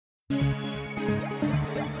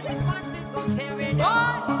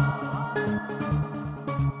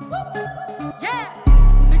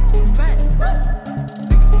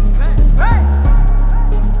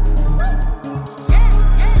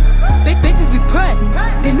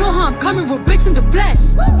They know how I'm coming, real bitch in the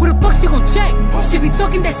flesh. Who the fuck she gon' check? She be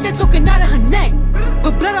talking that shit, talking out of her neck.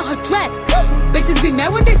 Put blood on her dress. Bitches be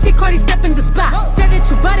mad when they see Cardi step in the spot. Said that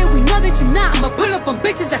you bought it, we know that you not. I'ma pull up on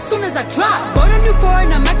bitches as soon as I drop. Bought a new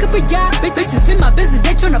foreign, I'm back up a yacht. Bitches in my business,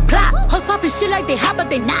 they tryna plot. Hoes poppin' shit like they hot, but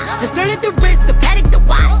they not. Just learn at the wrist, the paddock, the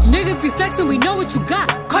watch. Niggas be flexin', we know what you got.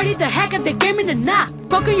 Cardi the hack at the game in the knot.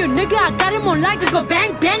 Fuckin' your nigga, I got him on lock. Just go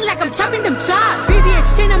bang, bang like I'm chopping them chops.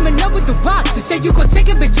 VVS shit, I'm in love with the rocks. You said you gon' take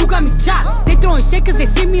it, bitch, you got me chopped. They throwing shit cause they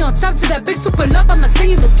see me on top. To that bitch super love, I'ma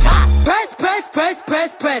send you the drop. Press, press, press,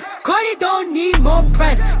 press, press. Cardi don't need more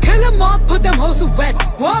press. Kill them all, put them hoes to rest.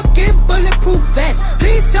 Walk in bulletproof vest.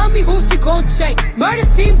 Please tell me who she gon' check. Murder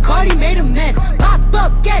scene, Cardi made a mess. Pop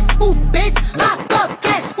up, guess who, bitch? Pop up,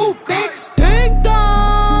 guess who, bitch? Ding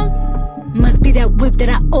dong. Must be that whip that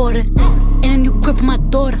I ordered. And a new crib for my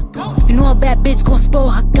daughter. You know a bad bitch gon' spoil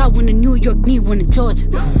her. Got one in New York, need one in Georgia.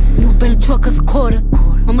 New Bentley truck is a quarter.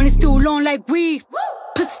 My money still long like weed.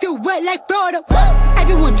 Pussy still wet like Florida.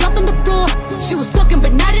 Everyone drop on the floor. She was talking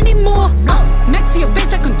but not anymore. Next to your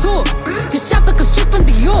face like contour. Just shop like a strip from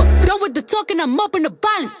Dior. Done with the talking, I'm open to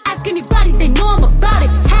violence. Ask anybody, they know I'm about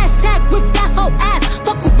it. Hashtag whip that whole ass.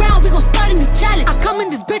 Fuck around, we gon' start a new challenge. I come in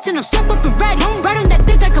this bitch and I'm strapped up and ready. Right on that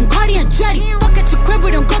dick like I'm Cardi and Dreddy. Fuck at your crib,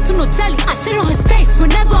 we don't go to no telly. I sit on his face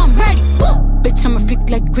whenever I'm ready. Bitch, I'm a freak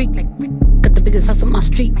like Greek. Got the biggest house on my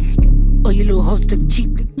street. All you little hoes look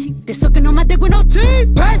cheap. They sucking on my dick with no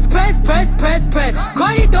teeth. Press, press, press, press, press.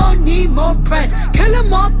 Cardi don't need more press. Kill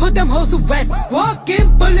them all, put them hoes to rest. Walk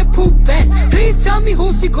in bulletproof vest. Please tell me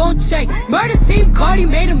who she gon' check. Murder scene, Cardi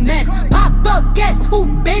made a mess. Pop up, guess who,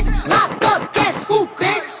 bitch? Pop up, guess who?